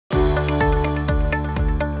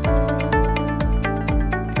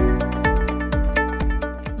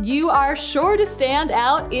You are sure to stand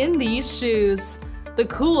out in these shoes. The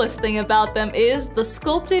coolest thing about them is the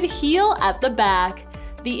sculpted heel at the back.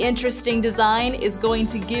 The interesting design is going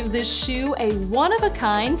to give this shoe a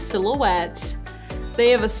one-of-a-kind silhouette.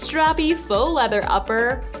 They have a strappy faux leather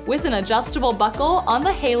upper with an adjustable buckle on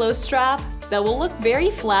the halo strap that will look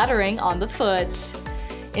very flattering on the foot.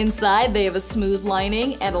 Inside, they have a smooth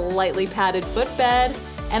lining and a lightly padded footbed,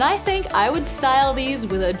 and I think I would style these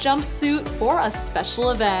with a jumpsuit for a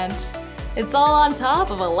special event. It's all on top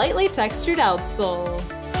of a lightly textured outsole.